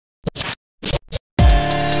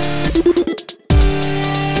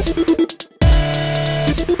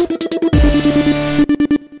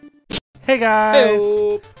Hey guys,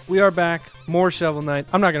 Hey-o. we are back. More Shovel Knight.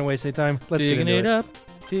 I'm not gonna waste any time. Let's digging get into it. up,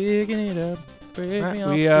 digging it up. Break me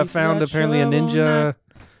off We a piece of found that apparently a Shovel ninja Knight.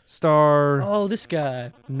 star Oh, this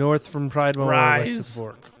guy. north from Pridemore, Rise. west of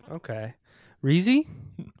Fork. Okay, Reezy?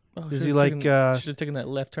 Oh, Is should've he like taken, should have taken that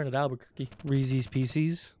left turn at Albuquerque. Reezy's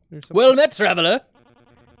PCs or something? Well met, traveler.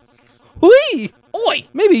 Hui! Oi,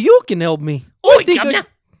 Maybe you can help me. oi, think governor.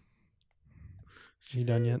 Is he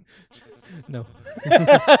done yet? No.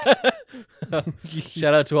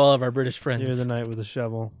 Shout out to all of our British friends. You're the knight with a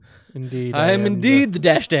shovel. Indeed. I am indeed the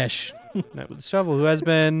dash dash. the knight with a shovel who has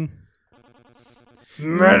been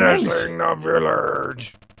menacing the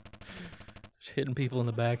village. Just hitting people in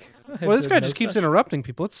the back. Well, this guy just keeps interrupting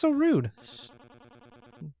people. It's so rude.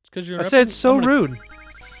 Because you're. I said it's so rude.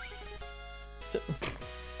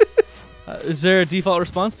 Is there a default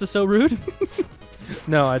response to so rude?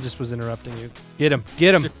 No, I just was interrupting you. Get him.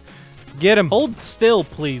 Get him. Get him. Hold still,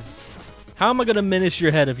 please. How am I gonna menace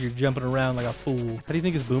your head if you're jumping around like a fool? How do you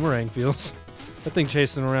think his boomerang feels? That thing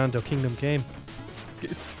chasing him around till Kingdom came.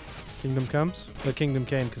 Kingdom comes? The Kingdom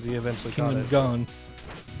came because he eventually caught Kingdom it. gone.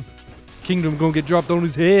 Kingdom gonna get dropped on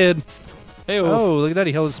his head. Hey, Oh, look at that.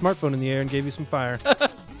 He held his smartphone in the air and gave you some fire.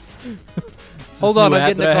 Hold on, I'm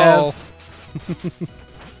getting a call.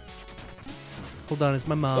 Hold on, it's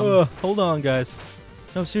my mom. Hold on, guys.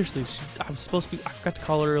 No, seriously. I was supposed to be. I forgot to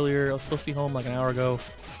call her earlier. I was supposed to be home like an hour ago.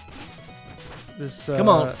 This Come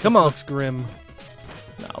on, this come on. looks grim.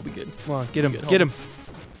 No, I'll be good. Come on, get him. Get Get him.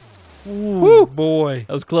 home. Ooh, Woo! boy.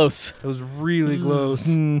 That was close. That was really close.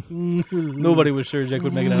 Nobody was sure Jack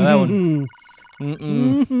would make it out of that one.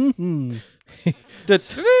 Mm-mm.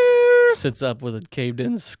 Sits up with a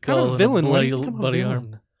caved-in skull What a villain. and Why a do you bloody, become a bloody villain?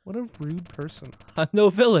 arm. What a rude person. I'm no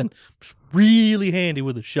villain. Just really handy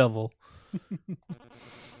with a shovel.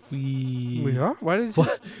 We are? Why did you?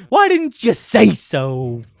 Why didn't you say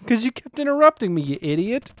so? Because you kept interrupting me, you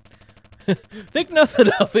idiot. Think nothing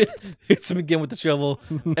of it. Hits him again with the shovel.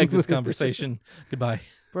 Exits conversation. Goodbye.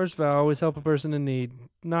 First of all, always help a person in need.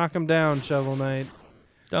 Knock him down, Shovel Knight.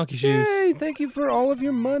 Donkey shoes. Yay, thank you for all of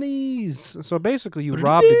your monies. So basically, you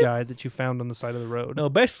robbed a guy that you found on the side of the road. No,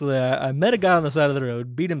 basically, I met a guy on the side of the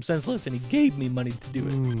road, beat him senseless, and he gave me money to do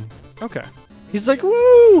it. Okay. He's like,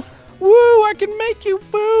 woo, woo, I can make you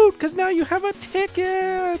food because now you have a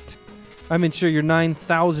ticket. I mean, sure, your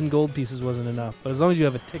 9,000 gold pieces wasn't enough, but as long as you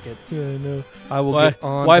have a ticket, Yeah, I know. I will Why, get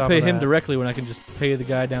on why top pay of him that. directly when I can just pay the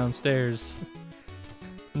guy downstairs?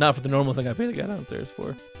 Not for the normal thing I pay the guy downstairs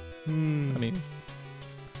for. I mean,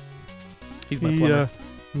 he's my plumber.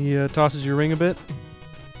 He tosses your ring a bit.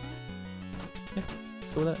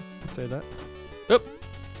 Go with that. I'd say that. Yep.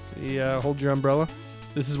 He holds your umbrella.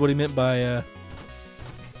 This is what he meant by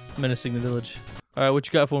menacing the village. All right, what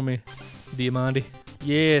you got for me, Diamandi?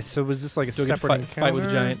 Yeah, so was this like a Do I get to separate fight with a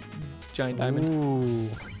encounter? giant diamond? Ooh.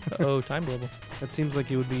 Oh, time bubble. That seems like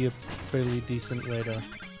it would be a fairly decent way to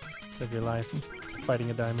live your life, fighting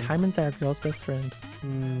a diamond. Diamond's our girl's best friend.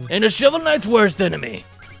 Mm. And a Shovel Knight's worst enemy.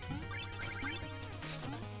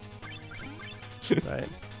 Right.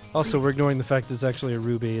 Also, we're ignoring the fact that it's actually a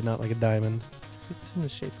ruby and not like a diamond. It's in the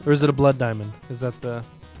shape of Or is it a blood diamond? Is that the...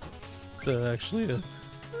 It's actually a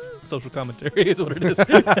social commentary is what it is.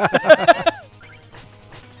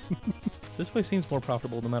 This way seems more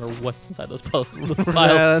profitable no matter what's inside those piles.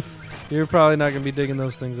 Yeah, you're probably not going to be digging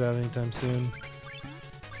those things out anytime soon.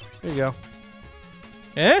 There you go.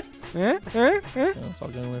 Eh? Eh? Oh, it's all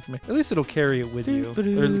going away from me. At least it'll carry it with you.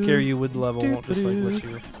 Or carry you with the level, won't just like let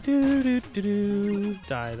you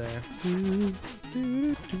die there.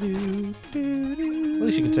 At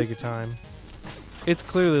least you can take your time. It's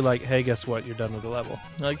clearly like, hey, guess what? You're done with the level.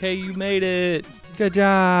 Like, hey, you made it. Good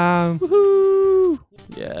job. Woohoo!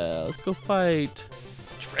 Yeah, let's go fight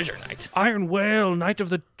Treasure Knight. Iron Whale, Knight of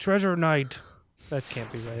the Treasure Knight. That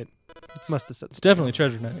can't be right. It must have said It's definitely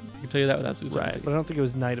Treasure Knight. I can tell you that with absolute right, certainty. but I don't think it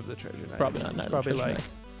was Knight of the Treasure Knight. Probably not It's Knight of the probably Treasure like Knight.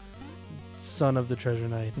 Son of the Treasure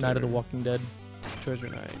Knight. Night of the or Walking Dead. Treasure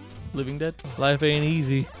Knight. Living Dead. Life ain't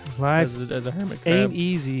easy Life as a hermit crab. ain't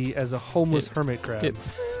easy as a homeless Yep. hermit crab. Yep.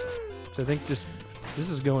 So I think just this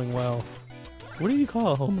is going well. What do you call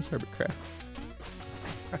a homeless hermit crab?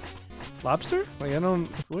 Lobster? Like I don't.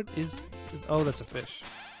 What is? Oh, that's a fish.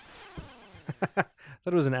 Thought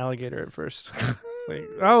it was an alligator at first. Like,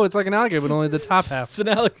 oh, it's like an alligator, but only the top half. It's an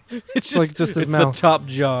alligator. It's just, like just his it's mouth. the top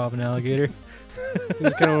jaw of an alligator.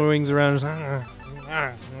 He's kind of wings around. Just,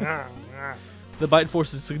 The bite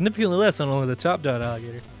force is significantly less on only the top jaw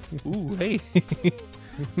alligator. Ooh, hey.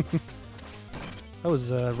 that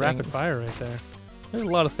was rapid fire right there. There's a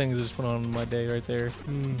lot of things that just went on in my day right there.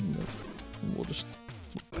 We'll just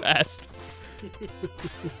look past.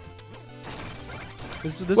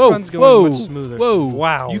 This Whoa, run's going whoa, much smoother. Whoa!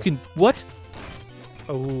 Wow. You can what?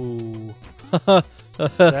 Oh.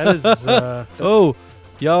 That is. Oh,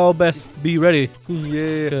 y'all best be ready.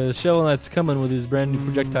 Yeah. Cause Shovel Knight's coming with his brand new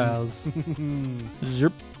projectiles.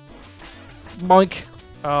 Zerp. Boink.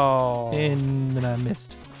 Oh. And then I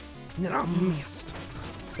missed. I missed.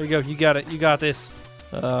 There you go. You got it. You got this.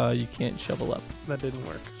 You can't shovel up. That didn't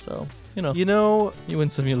work. So, you know, You know, you win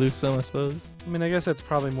some, you lose some, I suppose. I mean, I guess that's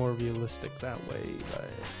probably more realistic that way, but.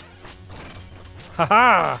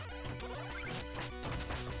 Haha!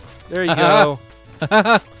 There you go.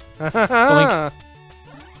 Boink.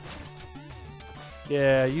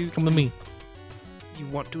 Yeah, you Come with me. you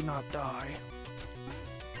want to not die.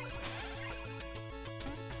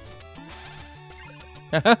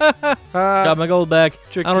 Got my gold back.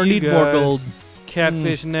 Trick I don't you need more guys. gold.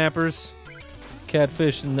 Catfish nappers.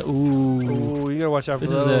 Catfish and ooh. Ooh, you gotta watch out for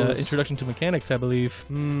This is those. an introduction to mechanics, I believe.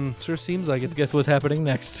 Sure seems like it. Guess what's happening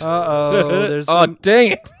next? Uh-oh, there's oh, some...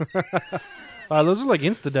 dang it! Wow, those are like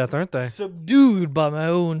insta-death, aren't they? Subdued by my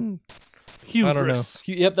own. I don't know. Hubris.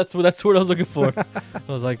 Yep, that's what I was looking for. I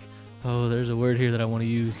was like, oh, there's a word here that I want to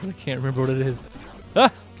use, but I can't remember what it is.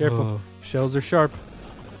 Ah, Careful. Oh. Shells are sharp.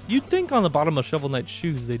 You'd think on the bottom of Shovel Knight's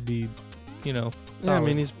shoes they'd be, you know. Yeah, I solid.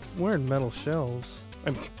 mean, he's wearing metal shells.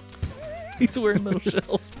 He's wearing metal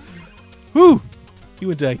shells. Whew! He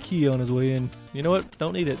went to IKEA on his way in. You know what?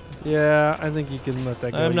 Don't need it. Yeah, I think you can let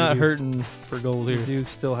that go. I'm You not do- hurting for gold You here. do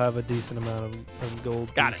still have a decent amount of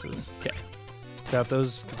gold Got it. pieces. Okay. Doubt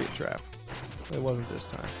those could be a trap. It wasn't this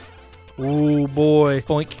time. Ooh, boy.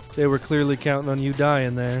 Boink. They were clearly counting on you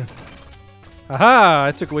dying there. Aha!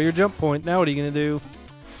 I took away your jump point. Now what are you going to do?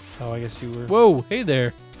 Oh, I guess you were... Whoa! Hey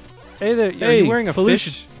there. Hey there. Are Hey, you wearing a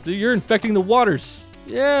pollution. fish? You're infecting the waters.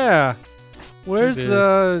 Yeah. Where's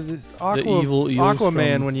The evil eels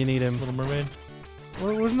Aquaman from when you need him? Little Mermaid.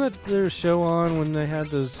 Wasn't that their show on when they had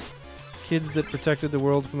those kids that protected the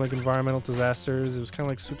world from like environmental disasters? It was kind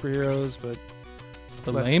of like superheroes, but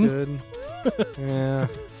The less lame. good. Yeah.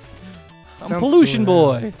 I'm Sounds pollution silly.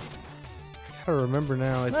 boy. I gotta remember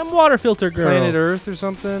now. It's I'm water filter girl. Planet Earth or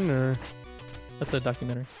something, or That's a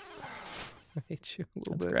documentary. I hate you a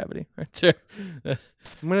little That's bit. Gravity right there.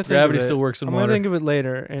 I'm gonna think Gravity of it. still works in I'm water. gonna think of it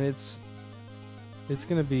later, and it's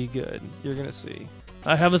gonna be good. You're gonna see.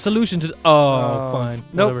 I have a solution to. Oh, fine.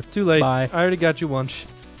 Nope, Whatever. too late. Bye. I already got you once.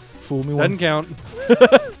 Fool me Doesn't once. count.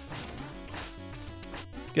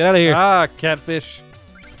 Get out of here. Ah, catfish.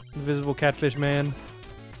 Invisible catfish man.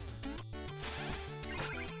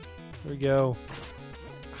 There we go.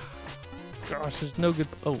 Gosh, there's no good.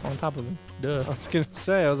 Oh, on top of him. Duh. I was gonna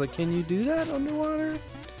say, I was like, can you do that underwater?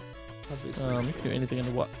 Obviously. You can do anything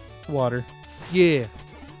under water. Yeah.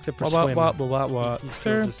 Except for swimming. He's still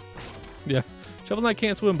Sure. just- Shovel Knight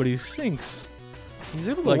can't swim, but he sinks. he's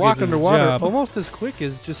able to Like walk it's his underwater job. almost as quick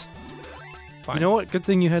as just. Fine. You know what? Good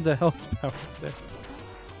thing you had the health power there.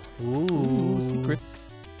 Ooh, secrets.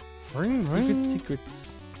 Ring, ring.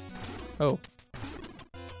 Secrets. Oh.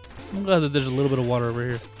 I'm glad that there's a little bit of water over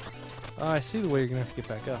here. I see the way you're gonna have to get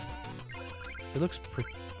back up. It looks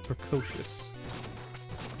precocious.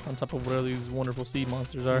 On top of whatever these wonderful sea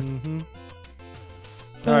monsters are. Mm-hmm.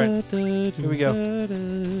 All right, here we go.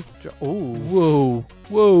 Oh. Whoa.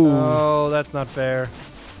 Whoa. Oh, that's not fair.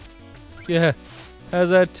 Yeah.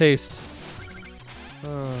 How's that taste?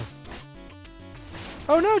 Oh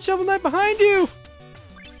no, Shovel Knight behind you!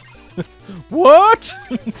 What?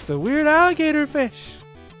 It's the weird alligator fish.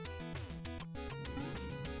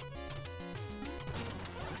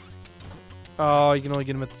 Oh, you can only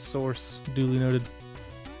get him at the source. Duly noted.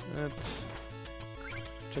 That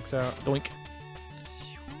checks out. Doink.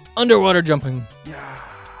 Underwater jumping. Yeah.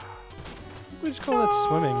 We just call that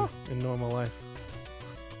swimming in normal life.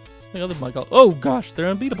 The other might go. Oh gosh, they're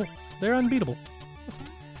unbeatable. They're unbeatable.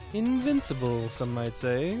 Invincible, some might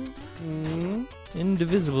say.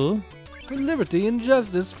 Indivisible. Liberty and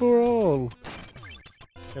justice for all.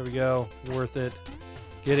 There we go. Worth it.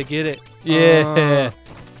 Get it, get it. Yeah.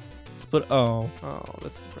 Split. Oh. Oh,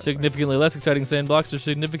 that's depressing. Significantly less exciting sandblocks are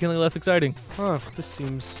significantly less exciting. Huh, this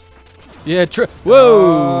seems... Yeah,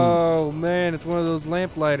 whoa! Oh, man, it's one of those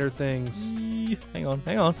lamplighter things. Hang on,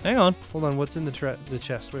 hang on, hang on, Hold on, what's in the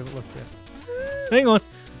chest? We haven't looked at. hang on.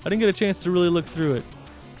 I didn't get a chance to really look through it.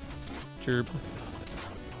 Chirp.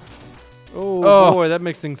 Oh, boy, that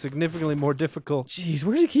makes things significantly more difficult. Jeez,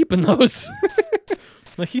 where's he keeping those?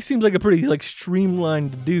 Like, he seems like a pretty, like,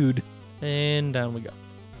 streamlined dude. And down we go.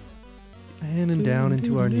 And down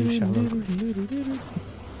into our new shallow grave.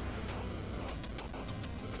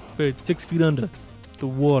 Wait, 6 feet under. The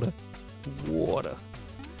water. Water.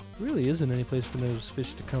 Really isn't any place for those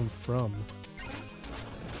fish to come from.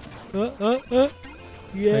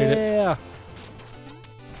 Yeah.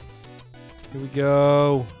 Here we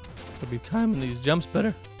go. I'll be timing these jumps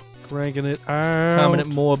better. Cranking it out. Timing it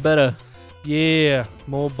more better. Yeah.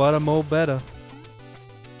 More butter, more better.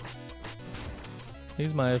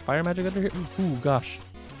 Use my fire magic under here. Ooh, gosh.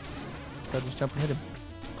 Gotta just jump and hit him.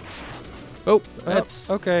 Oh, that's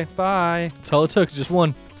okay. Bye. that's all it took. Just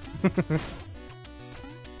one. Looks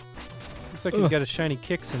like he's got a shiny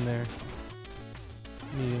kicks in there.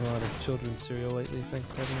 I'm eating a lot of children's cereal lately, thanks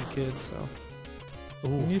to having a kid. So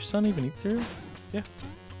Can your son even eat cereal?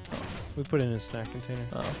 we put it in a snack container.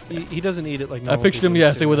 Oh, He doesn't eat it like I normal pictured him, people eat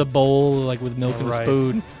yeah, say cereal. with a bowl, like with milk and a Right.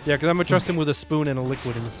 spoon. Yeah, because I'm gonna trust him with a spoon and a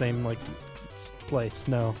liquid in the same like place.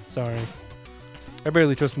 No, sorry. I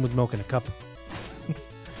barely trust him with milk in a cup.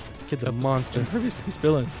 Kid's a Cups monster. Impervious to be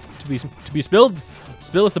spilling. To be spilled.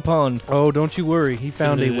 Spilleth the pond. Oh, don't you worry. He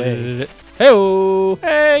found a way. Hey-oh!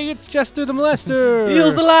 Hey, it's Chester the Molester.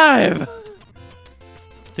 Eel's alive!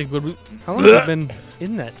 Think what we... How long has he been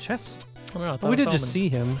in that chest? I don't know. I thought Oh, we I did saw just him see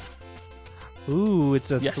him. Ooh, it's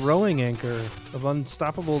a Yes. throwing anchor of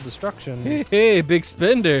unstoppable destruction. in- Hey, big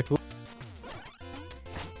spender.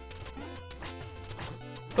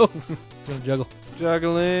 Oh, I'm gonna juggle.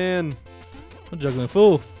 Juggling. I'm juggling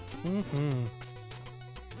fool. Mm-hmm.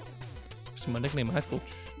 That's my nickname in high school.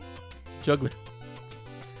 Juggler.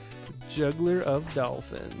 Juggler of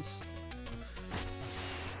dolphins.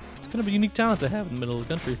 It's kind of a unique talent to have in the middle of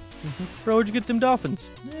the country. Bro, where'd you get them dolphins?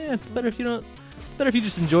 Yeah, it's better if you don't. Better if you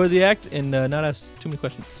just enjoy the act and not ask too many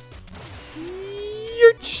questions.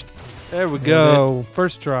 Yerch. There we Nailed go.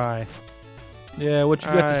 First try. Yeah, what you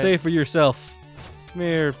got to Alright. say for yourself? Come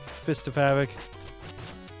here, Fist of Havoc.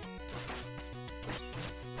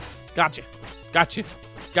 Gotcha. Gotcha.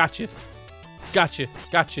 Gotcha. Gotcha.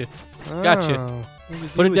 Gotcha. Gotcha. Oh, what did you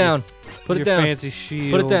Put do it with down. Put your it down. fancy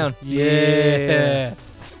shield. Put it down. Yeah.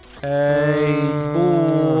 Hey,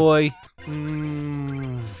 boy.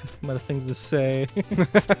 Mm. I'm out of things to say.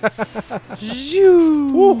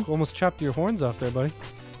 Woo. Almost chopped your horns off there, buddy.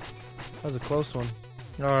 That was a close one.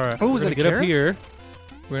 All right. Oh, we're is gonna that a get up carrot? here.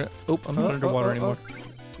 We're gonna. Oh, I'm not Oh, underwater oh, oh, anymore.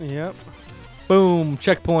 Yep. Boom.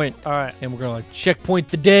 Checkpoint. All right. And we're gonna like checkpoint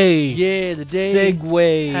the day. Yeah, the day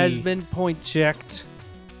Segway has been point checked.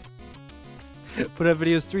 Put out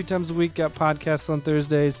videos 3 times a week. Got podcasts on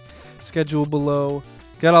Thursdays. Schedule below.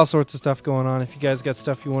 Got all sorts of stuff going on. If you guys got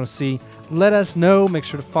stuff you want to see, let us know. Make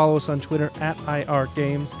sure to follow us on Twitter at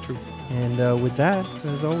IRGames. True. And with that,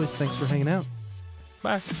 as always, thanks for hanging out.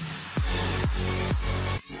 Bye.